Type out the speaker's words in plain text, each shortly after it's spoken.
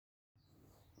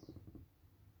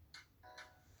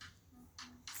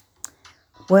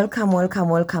Welcome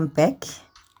back.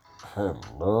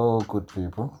 Hello, good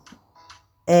people.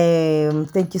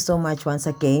 Thank you so much once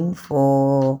again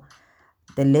for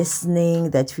the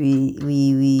listening that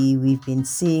we've been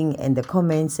seeing and the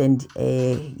comments and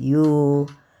you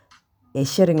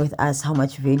sharing with us how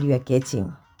much value you're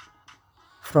getting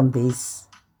from this.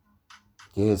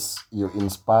 Yes, you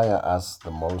inspire us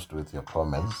the most with your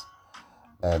comments,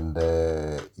 and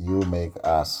you make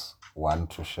us want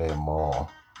to share more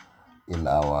in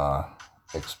our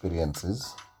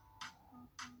experiences.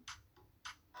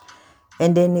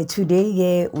 And then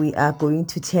today we are going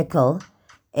to tackle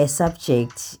a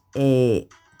subject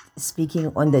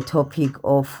speaking on the topic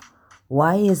of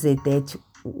why is it that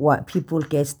what people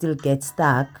still get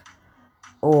stuck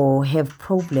or have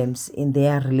problems in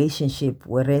their relationship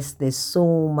whereas there's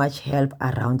so much help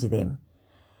around them.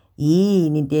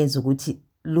 Yini into eyenza ukuthi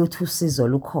lutho usizo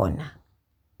lukhona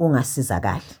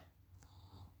ungasizakali?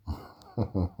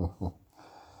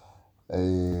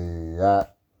 Yeah,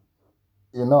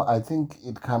 I think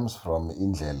it comes from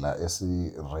indlela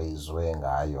esiraiswe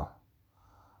ngayo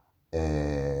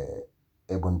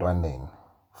ebuntwaneni.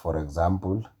 For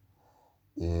example,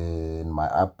 in my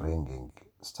upbringing,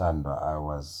 I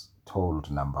was told,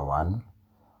 number one,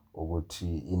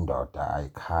 ukuthi indoda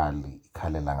ayikhali,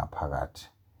 ikhalela ngaphakathi.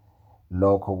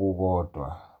 Lokho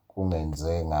kukodwa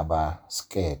kungenze ngaba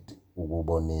scared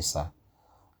ukubonisa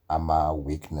ama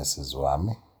weaknesses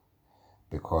wami,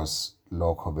 because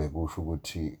lokho bekusho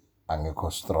ukuthi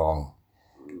angekho strong,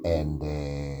 and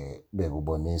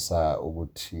bekubonisa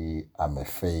ukuthi I'm a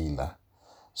failure.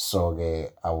 So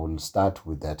I will start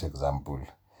with that example.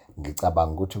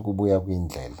 Ngicabanga ukuthi kubuya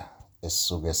kwindlela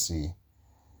esisuke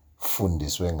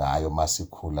sifundiswe ngayo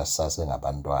masikhula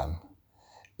sasengabantwana.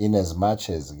 In as much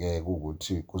as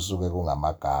kukuthi kusuke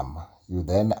kungamagama, you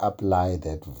then apply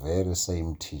that very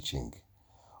same teaching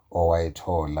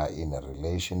owayithola in a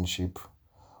relationship,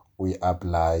 we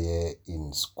apply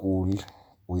in school,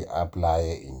 we apply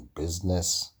in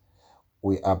business,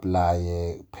 we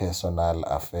apply personal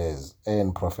affairs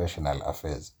and professional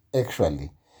affairs.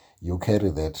 Actually, you carry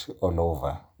that all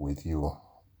over with you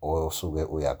osuke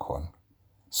uyakhona.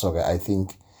 So I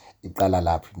think iqala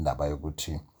lapho indaba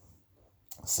yokuthi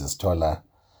sisithola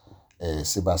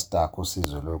siba stuck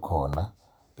usizo lukhona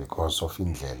because of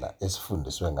indlela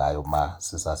esifundiswe ngayo ma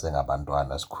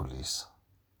sisasengabantwana sikhulisa.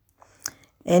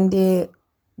 And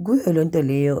kuyo lonto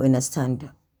leyo understand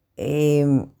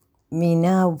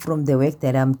mina from the work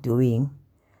that I'm doing,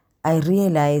 I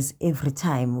realize every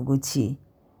time ukuthi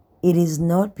it is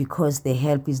not because the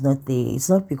help is not there. It's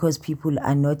not because people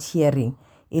are not hearing.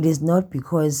 It is not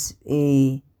because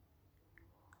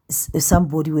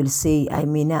somebody will say,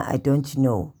 I don't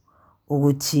know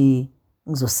ukuthi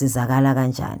ngizosizakala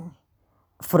kanjani.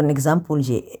 For an example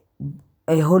nje,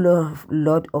 a whole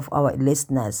lot of our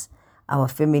listeners, our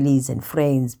families and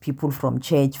friends, people from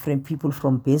church, people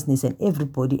from business and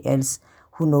everybody else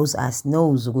who knows us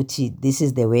knows ukuthi this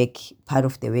is the work, part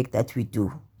of the work that we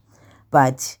do.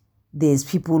 But there's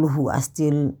people who are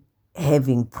still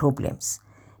having problems.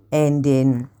 And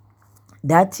then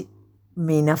that,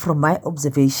 from my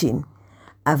observation,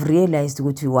 I've realized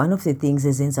that one of the things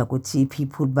is that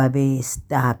people babe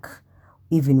stuck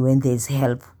even when there's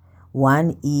help.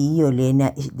 One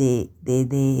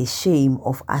the shame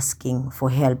of asking for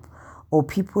help, or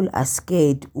people are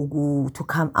scared to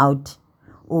come out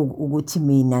ukuthi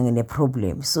mina ngine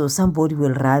problem. So somebody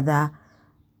will rather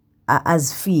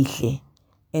as fihle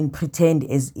and pretend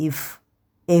as if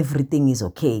everything is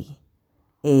okay.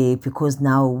 Because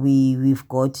now we've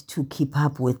got to keep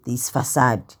up with this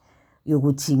facade.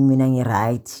 Yokuthi mina ngi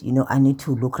right, I need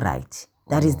to look right.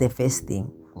 That is the first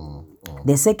thing.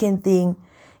 The second thing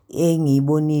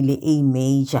engiyibonile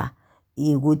major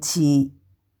ukuthi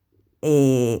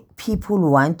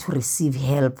people want to receive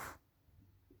help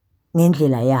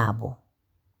ngendlela yabo.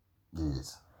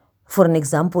 Yes. For an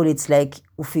example, it's like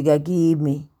ufika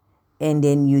kimi and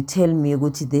then you tell me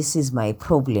ukuthi this is my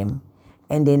problem,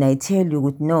 and then I tell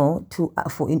you no,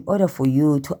 in order for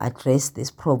you to address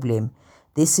this problem,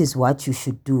 this is what you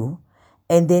should do,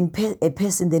 and then a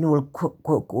person then will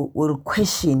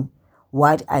question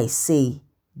what I say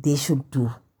they should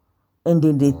do, and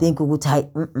then they think ukuthi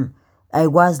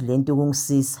ayikwazi lento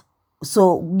ukungisiza.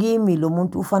 So kimi lo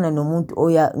muntu ufana nomuntu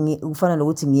ufana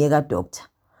nokuthi ngiye ka doctor,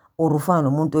 or ufana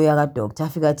nomuntu oya ka doctor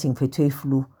afika athi ngiphethwe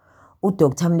i-flu,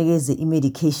 udoctor amnikeze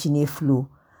i-medication ye-flu,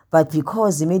 but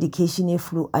because i-medication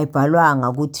ye-flu ayibhalwanga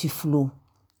ukuthi flu,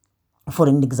 for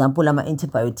an example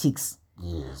ama-antibiotics,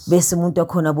 yes, bese umuntu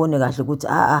akhona abone kahle ukuthi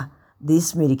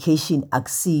this medication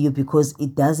akusiyo because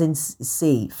it doesn't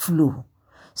say flu.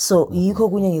 So yikho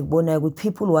kunye ngikubona ukuthi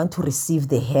people want to receive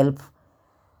the help.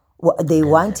 They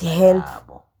want help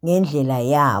ngendlela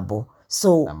yabo.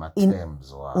 So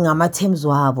ngama-terms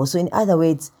wabo. So in other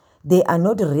words, they are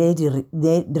not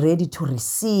ready to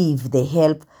receive the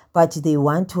help, but they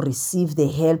want to receive the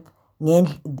help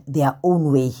their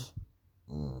own way.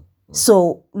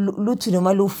 So luthi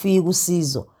noma lufika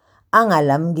usizo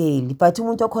angalamukeli, but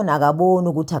umuntu okhona akabona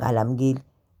ukuthi akalamukeli,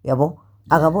 yabo,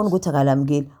 akabona ukuthi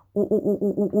akalamukeli,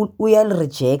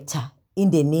 uyal-rejecta in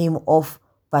the name of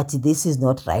but this is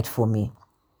not right for me.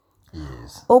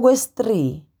 Yes. August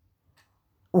 3,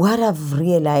 what I've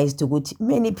realized ukuthi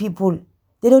many people,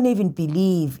 they don't even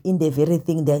believe in the very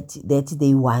thing that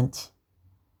they want.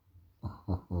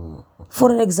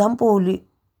 For an example,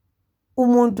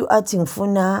 umuntu athi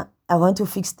ngifuna, I want to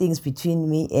fix things between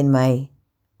me and me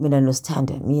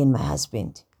and my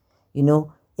husband. You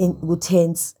know, in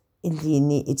tense,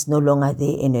 it's no longer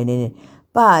there and.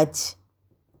 But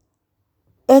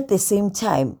at the same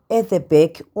time, at the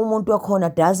back, umuntu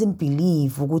wakhona doesn't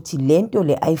believe ukuthi lento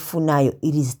le ayifunayo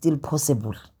it is still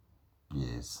possible.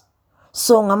 Yes.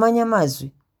 So ngamanye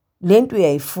amazwi lento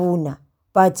uyayifuna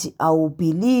but I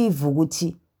believe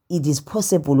ukuthi it is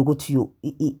possible ukuthi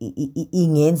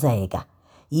ingenzeka.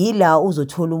 Yila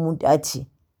uzothola umuntu athi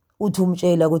uthi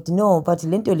umtshela ukuthi no but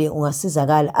lento le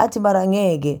ungasizakala athi mara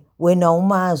ngeke wena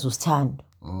umazi usithando.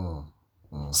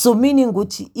 So meaning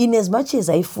ukuthi in as much as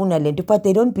ayifuna lento but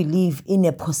they don't believe in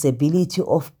a possibility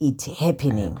of it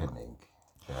happening.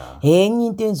 Enye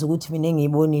into enza ukuthi mina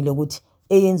ngiyibonile ukuthi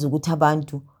eyenza ukuthi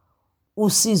abantu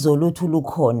usizo luthu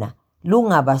lukhona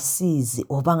lungabasizi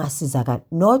obangasizakala,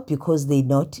 not because they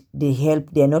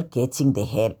are not getting the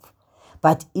help,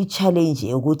 but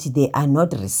i-challenge ukuthi they are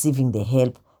not receiving the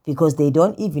help because they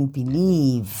don't even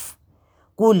believe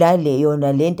kulale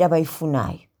yona lento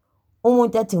abayifunayo.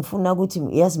 Umuntu athi ngifuna ukuthi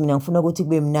yazi mina ngifuna ukuthi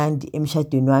kube mnandi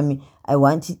emshadweni wami, I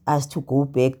want us to go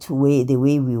back to the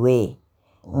way we were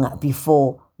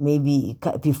before maybe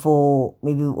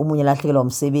umunye lahlekelwa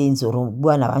umsebenzi or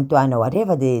kuba nabantwana,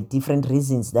 whatever the different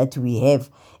reasons that we have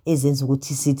ezenza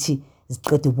ukuthi sithi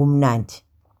siqede ubumnandi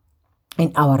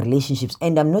in our relationships.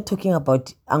 And I'm not talking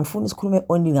about, angifuni sikhulume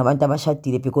only ngabantu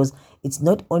abashadile because it's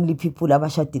not only people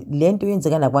abashadile. Lento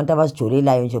yenzeka nabantu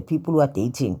abazijolelayo nje, people who are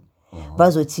dating.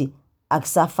 Bazothi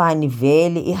akusafani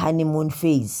vele i-honeymoon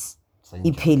phase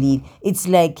iphelile. It's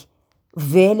like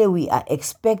vele we are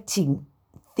expecting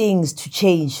things to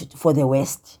change for the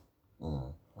West.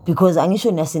 Because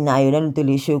angisho nasinayo nalento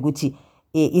lesho ukuthi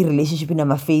i-relationship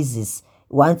inama-phases.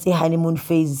 Once i-honeymoon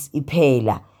phase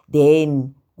iphela,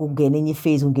 then kungena enye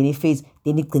phase,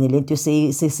 then igcine lento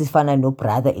sesifana no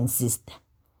brother and sister.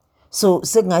 So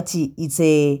sekungathi it's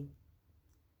a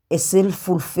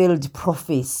self-fulfilled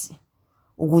prophecy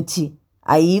ukuthi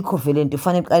ayikho vele into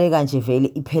fanele iqale kanje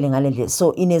vele iphele ngalendlela.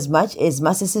 So in as much as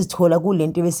mase sizithola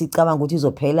kulento besicabanga ukuthi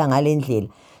izophela ngalendlela,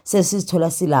 sesizithola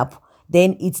silapho,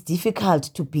 then it's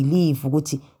difficult to believe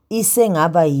ukuthi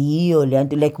isengaba yiyo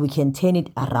lento, like we can turn it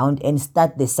around and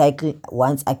start the cycle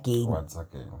once again.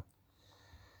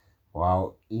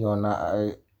 Wow,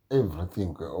 Yona,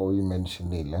 everything you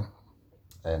mentioned,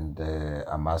 and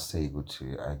I must say,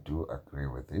 Gucci, I do agree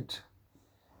with it.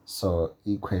 So,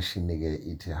 the question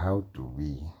again, how do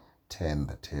we turn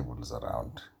the tables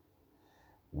around?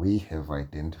 We have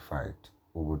identified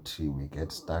Uguchi, we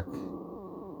get stuck,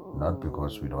 not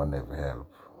because we don't have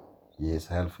help. Yes,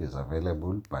 help is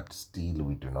available, but still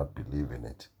we do not believe in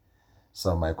it.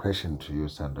 So my question to you,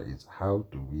 Sandra, is how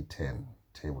do we turn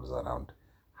tables around?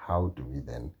 How do we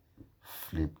then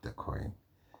flip the coin?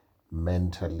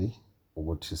 Mentally,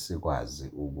 Uguchi sikwazi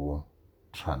ugu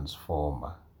transform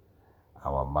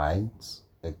our minds,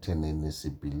 ekuthenini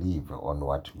believe on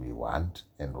what we want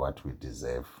and what we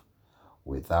deserve,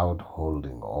 without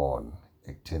holding on,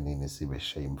 ekuthenini sibe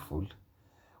shameful,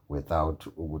 without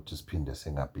ukuthi siphinde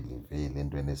singabelieveli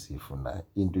entweni esiyifuna,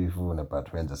 into uyifuna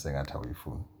but wenza sengathi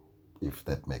awuyifuni, if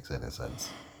that makes any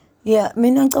sense. Yeah,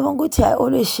 mina ngicabanga ukuthi I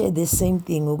always share the same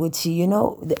thing ukuthi, you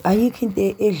know, ayikho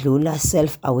into edlula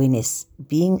self-awareness,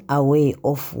 being aware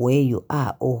of where you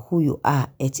are or who you are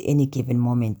at any given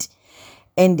moment.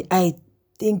 And I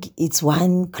think it's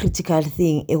one critical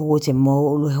thing a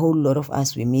whole lot of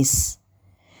us we miss.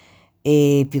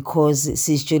 Because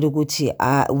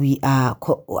we are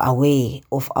aware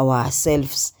of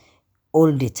ourselves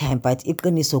all the time, but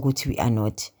iqiniso ukuthi we are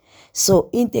not. So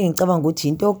into engicabanga ukuthi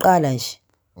into yokuqala nje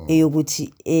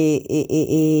eyokuthi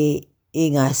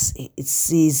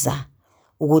engasiza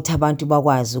ukuthi abantu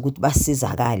bakwazi ukuthi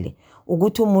basizakale,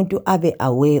 ukuthi umuntu abe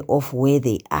aware of where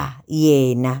they are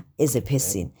yena as a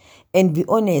person, and be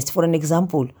honest. For an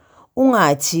example,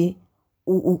 ungathi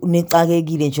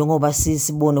nexakekile njengoba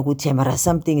sisibona ukuthi mara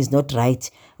something is not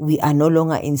right, we are no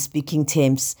longer in speaking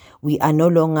terms, we are no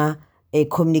longer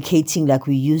communicating like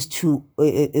we used to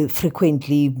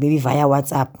frequently, maybe via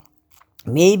WhatsApp.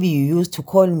 Maybe you used to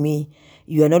call me,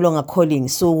 you are no longer calling,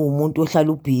 so umuntu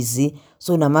ohlala busy,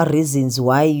 so nama reasons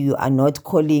why you are not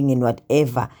calling and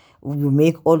whatever, you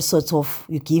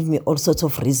give me all sorts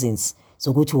of reasons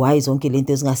zokuthi why zonke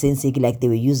lento zingasenzeki like they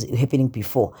were happening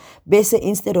before. Bese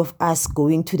instead of us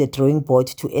going to the drawing board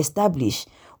to establish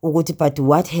ukuthi but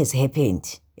what has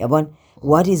happened, yabona,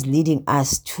 what is leading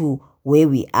us to where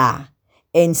we are,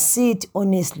 and sit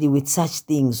honestly with such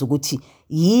things ukuthi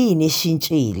yini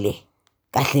eshintshile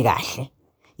kahle kahle.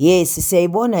 Yes,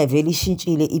 siyayibona vele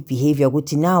ishintshile ibehavior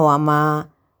ukuthi now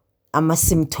ama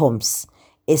symptoms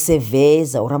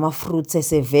eseveza or ama fruits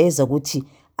eseveza ukuthi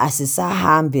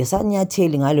asisahambe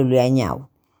sanyatheli ngalo loyanyawo.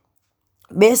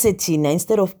 Bese thina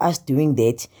instead of us doing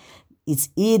that, it's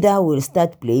either we'll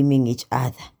start blaming each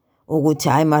other ukuthi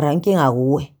hayi mara inkinga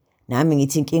kuwe nami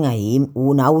ngithi inkinga yimi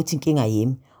nawe uthi inkinga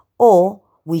yimi, or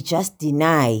we just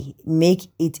deny, make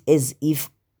it as if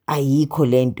ayikho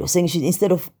lento. Sengisho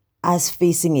instead of us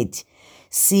facing it,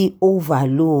 si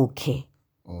overlook,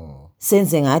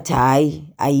 senze ngathi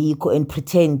hayi ayikho and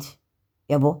pretend,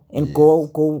 yabo, and go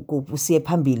siye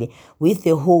phambili with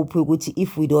the hope ukuthi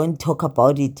if we don't talk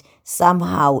about it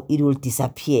somehow it will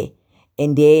disappear,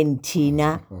 and then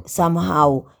thina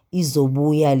somehow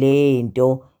izobuya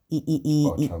lento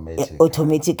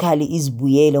automatically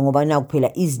izibuyele ngoba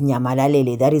nakuphela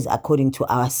izinyamalalele, that is according to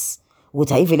us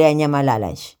ukuthi ayivele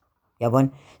yanyamalala nje, yabona.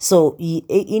 So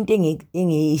into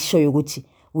engiyisho ukuthi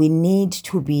we need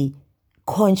to be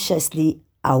consciously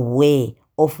aware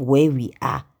of where we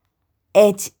are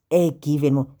at a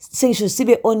given moment. Sengisho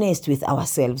sibe honest with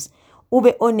ourselves,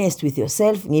 ube honest with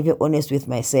yourself, ngibe honest with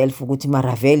myself ukuthi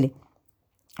mara vele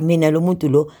mina lo muntu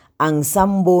lo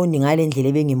angisamboni ngale ndlela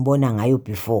ebengimbona ngayo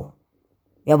before,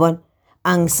 yabona,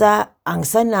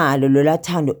 angisanalo lo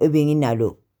lathando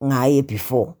ebenginalo ngaye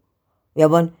before,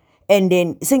 yabona. And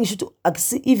then sengisho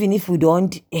even if we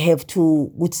don't have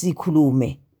to ukuthi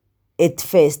sikhulume at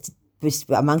first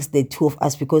amongst the two of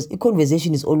us, because a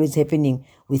conversation is always happening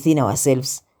within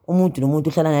ourselves, umuntu nomuntu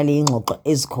uhlala nale ingxoxo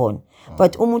ezikhona,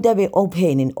 but umuntu abe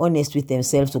open and honest with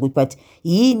themselves ukuthi but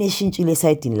yini eshintshile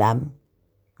esayidini lami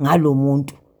ngalo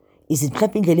muntu. Is it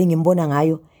mhlawumbe indlela engimbona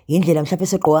ngayo, indlela mhlawumbe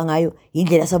esegqoka ngayo,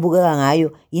 indlela sabukeka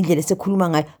ngayo, indlela esekhuluma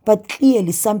ngayo, but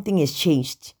clearly something has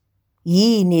changed.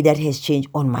 Yini that has changed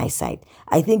on my side.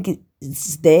 I think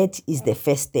that is the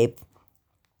first step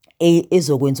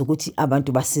ezokwenza ukuthi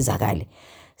abantu basizakale.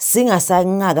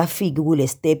 Singasangakafiki kule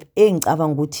step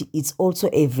engicabanga ukuthi it's also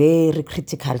a very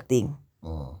critical thing.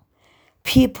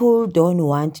 People don't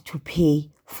want to pay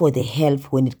for the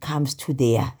help when it comes to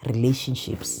their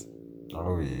relationships.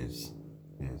 Oh, yes.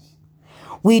 Yes.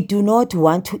 We do not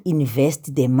want to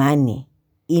invest the money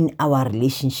in our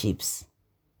relationships.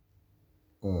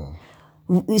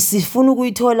 Sifuna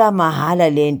ukuyithola mahala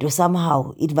lento,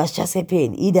 somehow it must just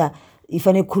happen. Either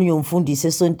ifanele kukhulunywe umfundisi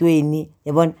esontweni,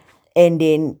 yabona, and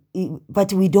then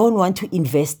but we don't want to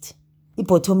invest. The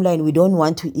bottom line, we don't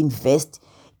want to invest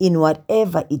in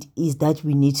whatever it is that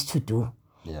we need to do.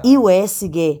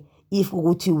 Iwesike if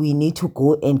ukuthi we need to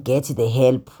go and get the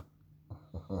help.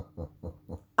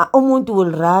 Umuntu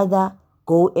will rather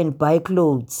go and buy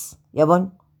clothes,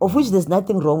 yabona, of which there's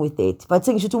nothing wrong with it, but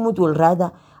sengisho ukuthi umuntu will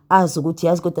rather azi ukuthi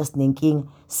yazi kodwa sinenkinga,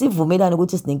 sivumelane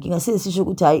ukuthi sinenkinga, sisho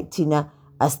ukuthi hayi thina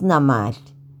asinamali,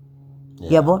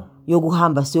 yabo,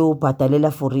 yokuhamba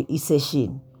siyobhadalela for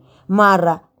i-session,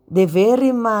 mara the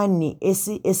very money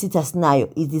esithi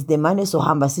asinayo, it is the money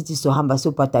sohamba sithi sohamba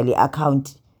siyobhadala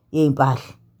i-account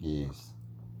yempahla, yes,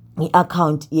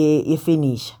 i-account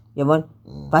ye-furniture, yabona.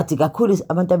 But kakhulu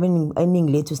abantu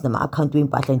abaningi lethu sinama-account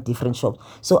wempahla in different shops,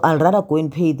 so I'll rather go and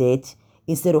pay that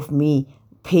instead of me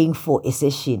paying for a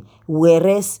session,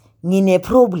 whereas ngine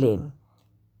problem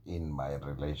in my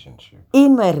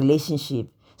relationship.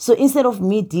 So instead of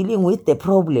me dealing with the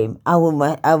problem, I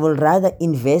will rather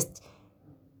invest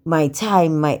my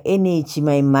time, my energy,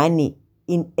 my money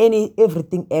in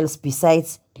everything else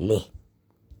besides le.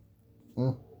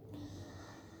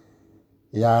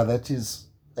 Yeah, that is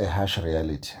a harsh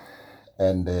reality.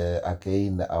 And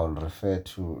again, I will refer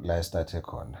to Lester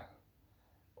Tekon.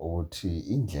 Ukuthi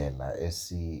indlela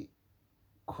esikhuliswa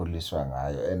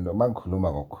ngayo, and uma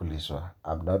ngikhuluma ngokukhuliswa,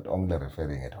 I'm not only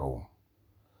referring at home.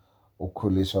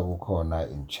 Ukhuliswa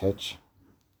kukhona in church,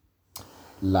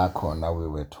 la khona we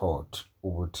were taught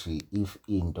ukuthi if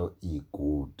into is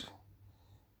good,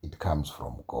 it comes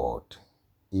from God.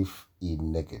 If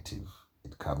in negative,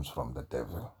 it comes from the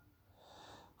devil.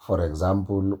 For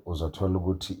example, uzothola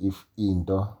ukuthi if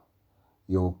into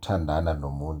yokuthandana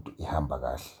nomuntu ihamba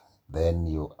kahle, then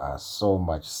you are so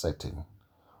much certain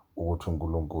ukuthi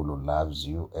uNkulunkulu loves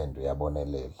you and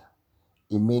uyabonelela.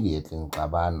 Immediately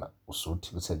ngixabana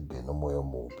usuthi kusekungena umoya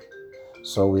omubi.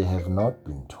 So we have not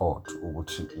been taught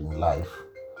ukuthi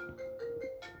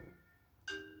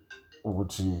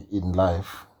in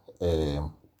life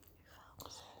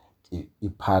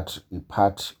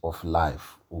i-part of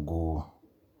life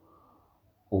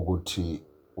ukuthi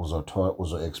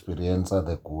uzo-experience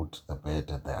the good, the bad,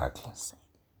 and the ugly.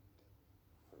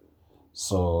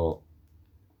 So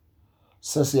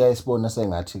sesiyayisibona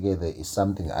sengathi-ke there is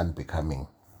something unbecoming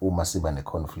uma siba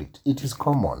ne-conflict. It is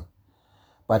common,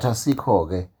 but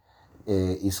asikho-ke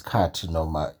isikhathi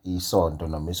noma isonto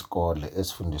noma isikole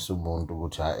esifundisa umuntu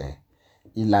ukuthi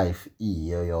i-life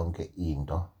iyo yonke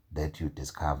into that you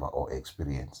discover or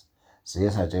experience.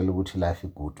 Siye satshela ukuthi life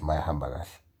good mayihamba kahle.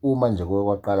 Uma nje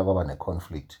kwaqala kwaba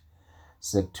ne-conflict,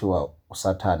 sekuthiwa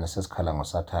uSathane, sesikhala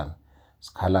ngoSathane,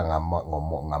 sikhala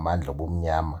ngamandla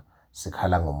obumnyama,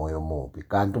 sikhala ngomoya omubi.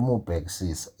 Kanti uma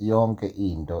ubhekisisa yonke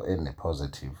into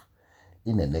ene-positive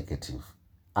ine-negative.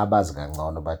 Abazi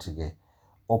kangcono bathi-ke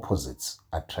opposites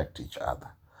attract each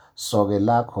other. So-ke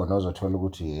la khona uzothola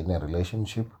ukuthi in a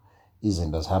relationship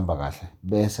izinto zihamba kahle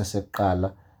bese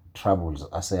sekuqala troubles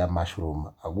aseya-mushroom.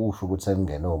 Akusho ukuthi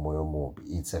sekungene umoya omubi.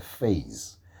 It's a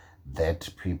phase that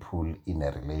people in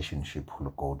a relationship will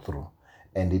go through,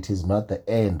 and it is not the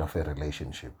end of a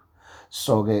relationship.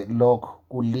 So-ke lokho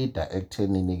kulida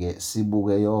ekuthenini-ke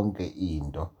sibuke yonke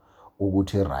into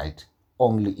ukuthi right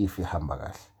only if ihamba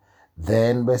kahle.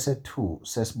 Then bese 2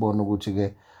 sesibona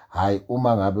ukuthi-ke hayi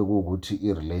uma ngabe kuwukuthi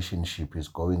i-relationship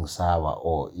is going sour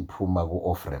or iphuma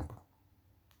ku-off ramp,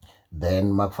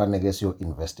 then makufanele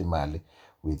siyo-invest imali,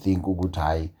 we think ukuthi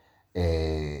hayi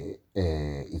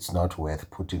it's not worth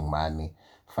putting money,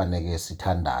 faneke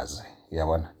sithandaze.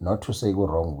 Yabona, not to say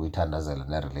wrong ukuyithandazela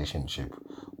ne-relationship.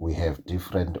 We have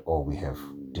different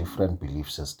belief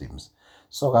systems.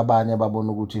 So kabanye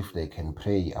babona ukuthi if they can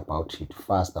pray about it,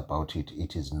 fast about it,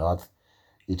 it is not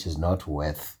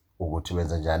worth ukuthi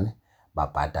benze njani,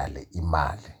 babhadale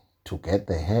imali to get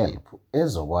the help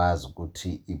ezokwazi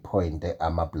ukuthi ipointe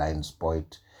ama-blind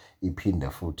spot, iphinde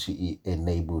futhi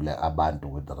i-enable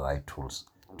abantu with the right tools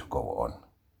to go on.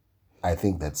 I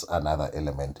think that's another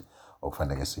element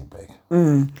okufanele sibheke.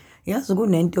 Yazi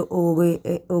kunento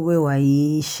oke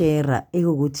wayishare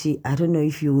ekuthi I don't know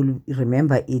if you will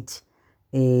remember it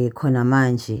khona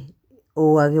manje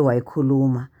owake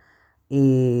wayikhuluma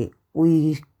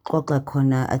uyixoxa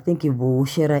khona, I think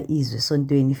ibushare izwe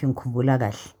sontweni if ngikhumbula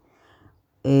kahle,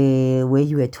 where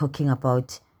you were talking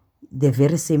about the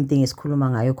very same thing esikhuluma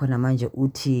ngayo khona manje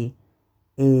uthi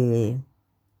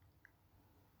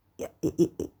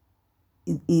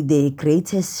the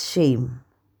greatest shame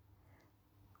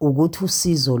ukuthi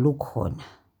usizo lukhona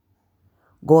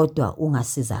kodwa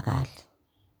ungasizakali,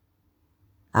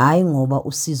 hayi ngoba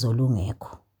usizo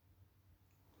lungekho,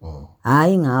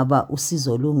 hayi ngaba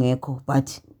usizo lungekho, but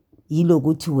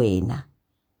yilokuthi wena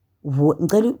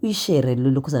ngicela uyishare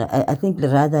lokho. I think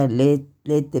rather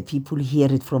let the people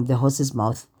hear it from the horse's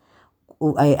mouth.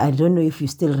 I don't know if you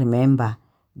still remember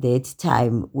that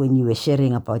time when you were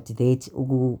sharing about that,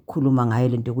 ukukhuluma ngayo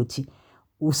lento ukuthi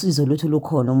usizo lutho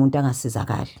lukhona umuntu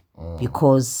angasizakali,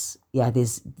 because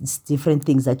there's different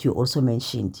things that you also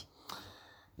mentioned.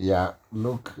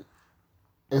 Look,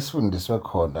 esifundiswe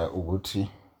khona ukuthi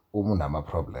uma unama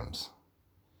problems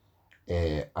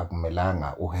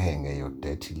akumelanga uhenge your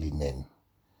dirty linen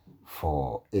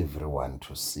for everyone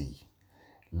to see.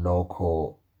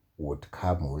 Lokho would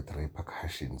come with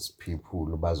repercussions.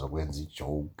 People bazokwenza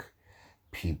joke,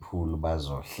 people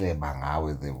bazohleba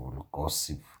ngawe, they will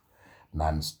gossip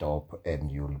non-stop,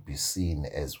 and you'll be seen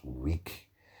as weak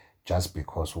just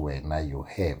because wena you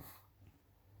have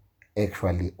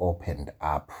actually opened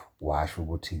up, washo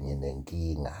ukuthi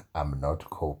nginenkinga, I'm not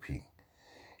coping.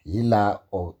 Yila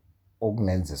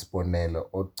okungenza isibonelo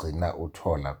ogcina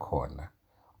uthola khona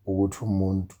ukuthi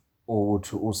umuntu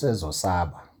ukuthi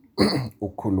usezosaba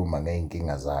ukukhuluma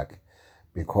ngeinkinga zakhe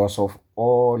because of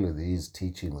all these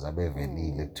teachings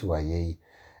abevelile kuthiwa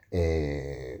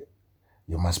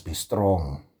you must be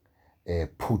strong,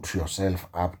 put yourself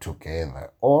up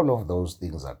together. All of those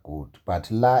things are good,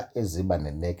 but la eziba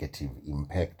ne-negative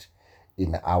impact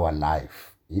in our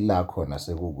life ila khona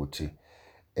sekukuthi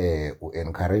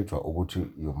encourage ukuthi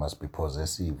you must be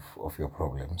possessive of your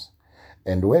problems.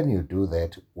 And when you do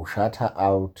that, shatter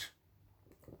out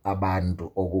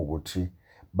abantu okuthi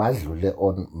badlule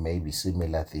on maybe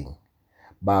similar thing,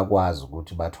 bakwazi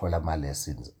ukuthi bathola ama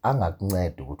lessons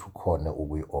angakunceda ukuthi ukhone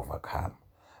ukuyi overcome.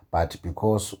 but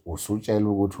because usutshela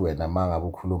ukuthi wena mangabe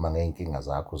ukhuluma ngeenkinga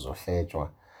zakho uzohletshwa,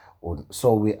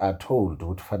 so we are told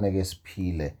ukuthi fanele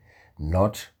siphile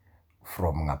not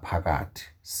from ngaphakathi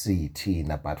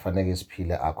sithina, but fanele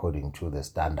siphile according to the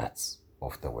standards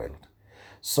of the world.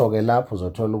 So ke lapho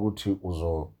uzothola ukuthi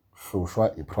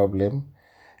uzohlushwa iproblem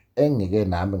engike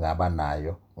nami ngaba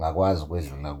nayo ngakwazi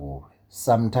kwedlula kuwe.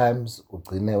 Sometimes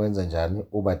ugcine wenze njani,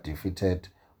 uba defeated,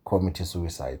 commit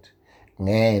suicide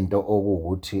ngento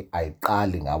okuwukuthi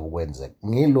ayiqali ngabe kwenzeka.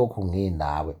 Ngilokhu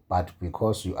nginawe, but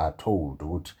because you are told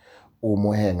ukuthi uma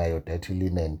uhenga your dirty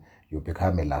linen you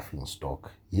become a laughing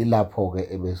stock. Yilapho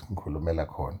ke ebesingikhulumela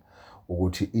khona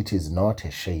ukuthi it is not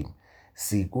a shame.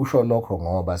 Sikusho lokho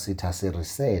ngoba sithi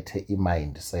asireset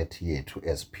i-mindset yethu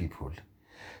as people.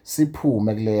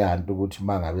 Siphume kule yanto ukuthi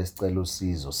mangabe sicela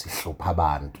usizo sihlupha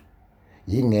abantu.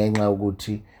 Yingenxa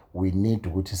ukuthi we need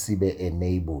ukuthi sibe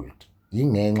enabled.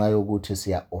 Yingenxa yokuthi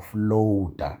siya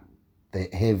offloada the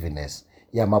heaviness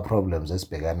yama problems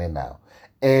esibhekane nawo.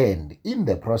 And in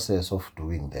the process of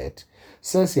doing that,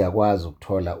 sesiyakwazi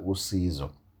ukuthola usizo.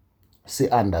 Si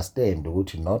understand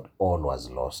ukuthi not all was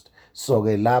lost. So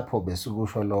ke lapho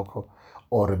besikusho lokho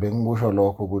or bengikusho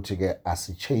lokho ukuthi ke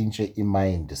asichange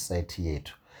i-mindset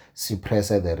yethu. Si press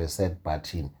the reset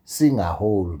button, singa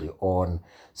hold on,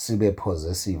 sibe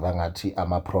possessive angathi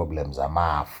ama problems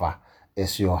amafa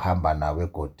esiyohamba nawe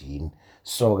egodini.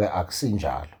 So ke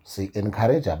akusinjalo. Si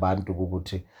encourage abantu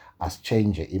ukuthi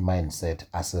asichange i-mindset,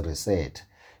 asi-reset,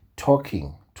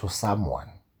 talking to someone,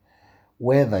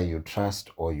 whether you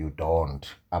trust or you don't,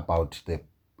 about the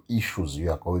issues you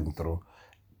are going through,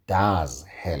 does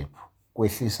help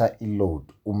kwehlisa iload,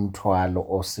 umthwalo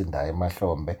osinda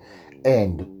emahlombe,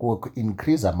 and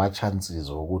increase ama chances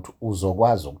ukuthi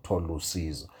uzokwazi ukuthola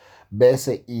usizo,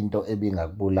 bese into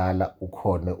ebingakubulala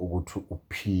ukhone ukuthi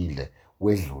uphile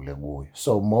wedlule kuyo.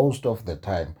 So most of the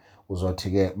time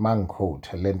uzothi ke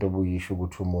mangiquote lento obuyisho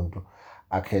ukuthi umuntu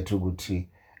akhethe ukuthi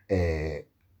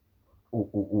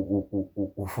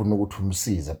ufuna ukuthi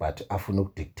umsize but afuna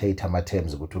ukudictate ama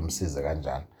terms ukuthi umsize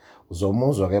kanjani.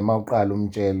 Uzomuzwa ke mawuqala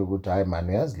umtshela ukuthi hayi man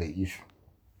uyazi le issue,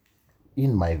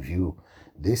 in my view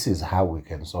this is how we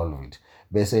can solve it,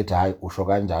 bese ethi hayi usho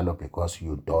kanjalo because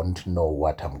you don't know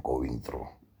what I'm going through.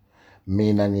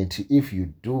 Mina ngithi if you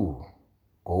do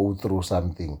go through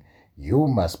something, you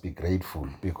must be grateful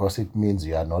because it means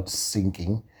you are not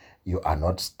sinking, you are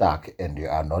not stuck, and you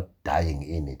are not dying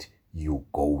in it. You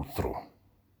go through.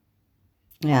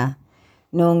 Yeah.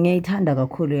 No, ngiyayithanda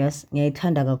kakhulu, yes.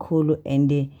 Ngiyayithanda kakhulu,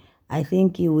 and I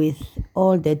think with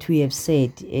all that we have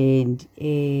said and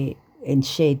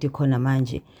shared khona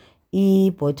manje,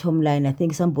 bottom line, I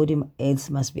think somebody else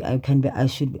must be can be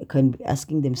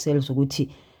asking themselves ukuthi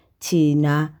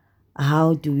Tina,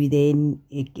 how do we then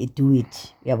do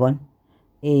it? Yabona?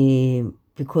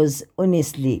 Because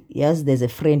honestly, yes, there's a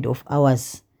friend of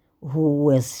ours who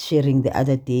was sharing the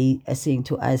other day, saying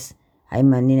to us, "Hi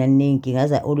man,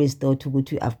 as I always thought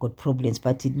I've got problems,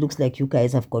 but it looks like you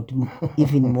guys have got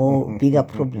even more bigger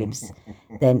problems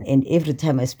than." And every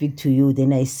time I speak to you,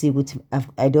 then I see what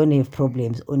I don't have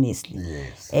problems, honestly.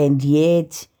 Yes. And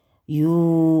yet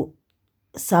you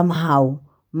somehow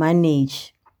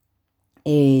manage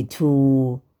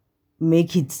to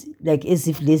make it like as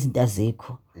if less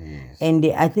dazeko. Yes. And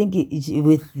I think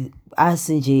with us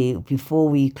before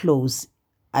we close,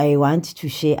 I want to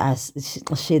share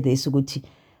this.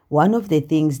 One of the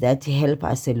things that help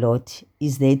us a lot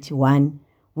is that one,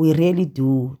 we really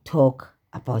do talk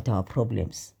about our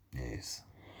problems. Yes.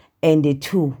 And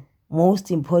two, most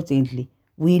importantly,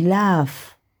 we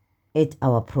laugh at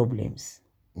our problems.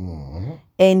 Mm-hmm.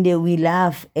 And we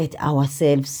laugh at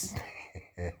ourselves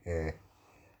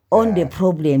on the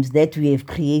problems that we have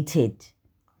created.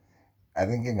 I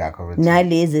think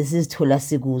nalezi sizithola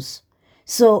sikuzo.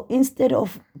 So instead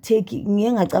of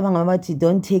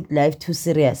don't take life too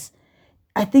serious,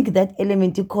 I think that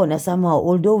element ikhona somehow,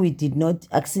 although we did not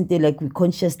accent like we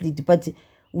consciously, but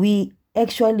we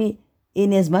actually,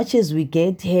 in as much as we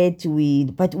get hurt,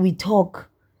 but we talk.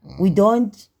 We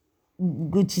don't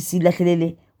go to see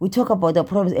we talk about the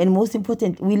problems, and most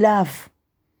important, we laugh.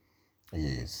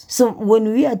 Yes. So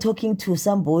when we are talking to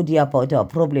somebody about our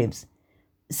problems,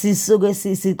 and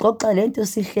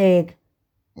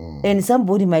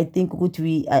somebody might think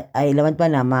ukuthi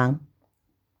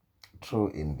true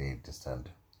indeed, stand.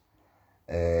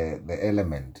 The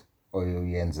element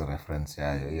oyenza reference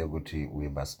yayo yokuthi we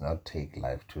must not take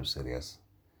life too serious.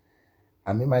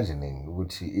 I'm imagining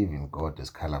ukuthi even God is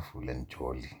colorful and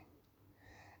jolly,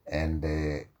 and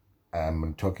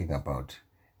I'm talking about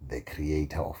the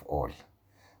creator of all.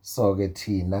 So ke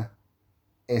thina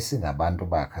esingabantu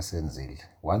bakhe senzile.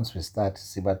 Once we start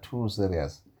siba too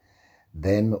serious,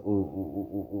 then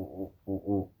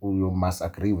you must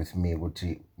agree with me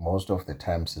ukuthi most of the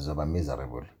time sizoba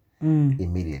miserable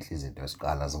immediately izinto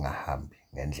esiqala zingahambi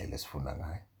ngendlela esifuna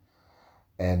ngayo.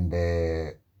 And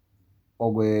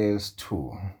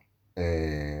okwesithu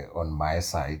on my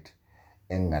side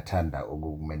engathanda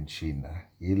ukumenshina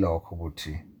yilokho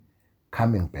ukuthi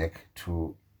coming back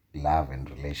to love and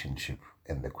relationship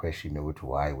and the question ukuthi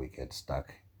why we get stuck.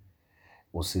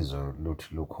 Usizo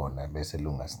luthu lukhona bese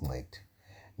lungasincedi.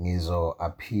 Ngizo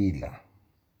appeal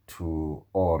to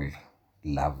all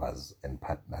lovers and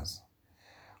partners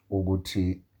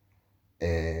ukuthi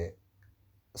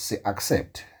si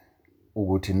accept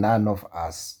ukuthi none of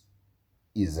us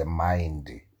is a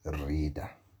mind reader.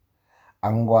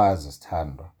 Angikwazi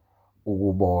sithandwa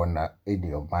ukubona in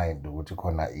your mind ukuthi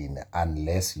khona ini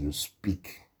unless you speak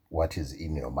what is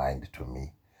in your mind to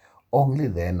me. Only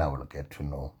then I will get to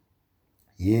know.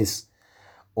 Yes,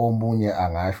 omunye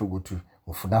angasho ukuthi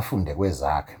ngifuna funde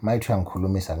kwezakhe. Mayithi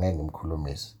uyangikhulumisa ngeke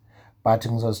ngimkhulumise. But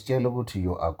ngizositshela ukuthi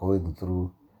you are going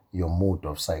through your mood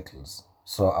of cycles.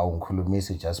 So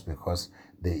awungikhulumisi just because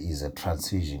there is a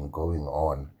transition going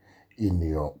on in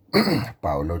your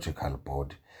biological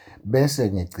body.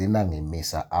 Bese ngigcina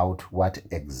ngimisa out what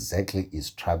exactly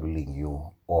is troubling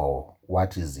you or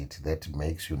what is it that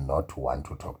makes you not want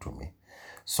to talk to me.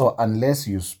 So unless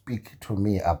you speak to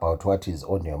me about what is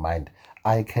on your mind,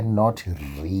 I cannot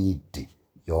read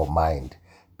your mind.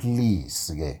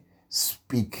 Please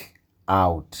speak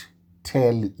out.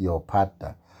 Tell your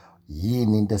partner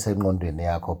yini into esengqondweni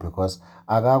yakho, because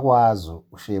akakwazi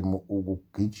ushemu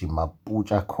ukugijima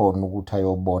putsha khona ukuthi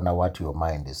ayobona what your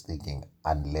mind is thinking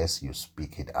unless you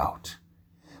speak it out.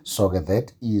 So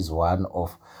that is one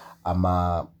of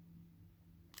ama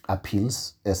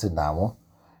appeals esinawo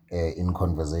in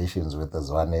conversations with the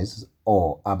Zwanes,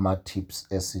 or ama tips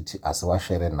esithi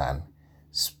asiwashare nani.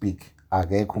 Speak.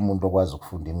 Akekho umuntu okwazi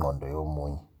ukufunda ingqondo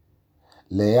yomunye.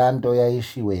 Leyanto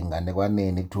yayishiwe ingane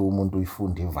kwaneni kuthi umuntu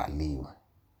uyifunda ivaliwe.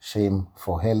 Shame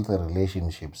for healthy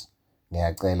relationships.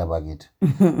 Ngiyacela bakithi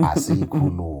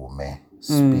asikhulume.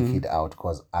 Speak it out,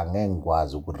 because angeke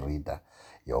ngikwazi ukuread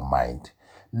your mind.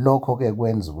 Lokho ke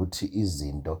kwenza ukuthi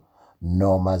izinto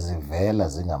noma zivela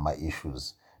zingama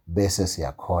issues bese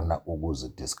siyakhona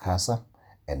ukuzidiscussa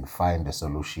and find a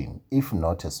solution. If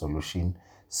not a solution,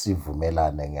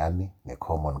 sivumelane ngani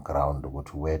nge-common ground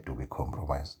ukuthi where do we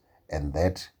compromise, and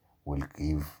that will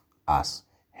give us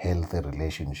healthy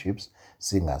relationships.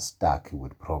 Singa stuck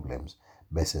with problems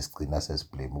bese sigcina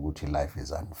sesiblame ukuthi life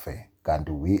is unfair,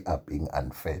 kanti we are being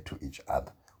unfair to each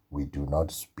other. We do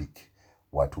not speak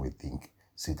what we think.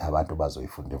 Sithi abantu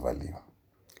bazoyifunda value.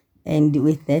 And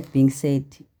with that being said,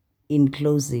 in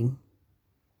closing,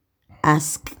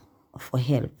 ask for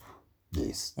help.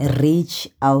 Yes. Reach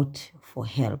out for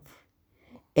help.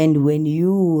 And when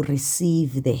you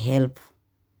receive the help,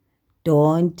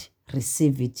 don't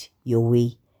receive it your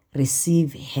way.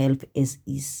 Receive help as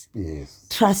is. Yes.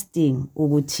 Trusting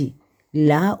ukuthi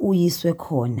la uyiswe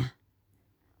khona,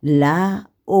 la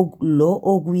lo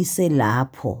okuyise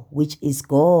lapho, which is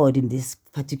God in this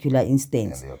particular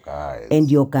instance, and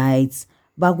your guides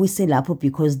bakwise lapho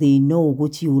because they know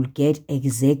ukuthi you will get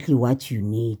exactly what you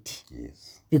need.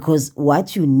 Yes. Because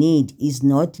what you need is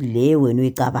not le wena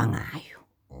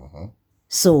uyicabangayo.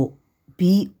 So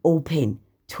be open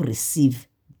to receive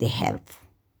the help.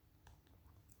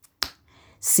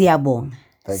 Siyabonga.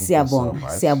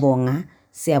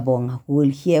 Siyabonga. We'll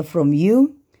hear from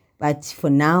you. But for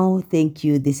now, thank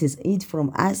you. This is it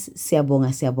from us.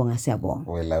 Siyabonga.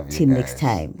 We love you. Till guys. next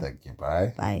time. Thank you.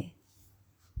 Bye. Bye.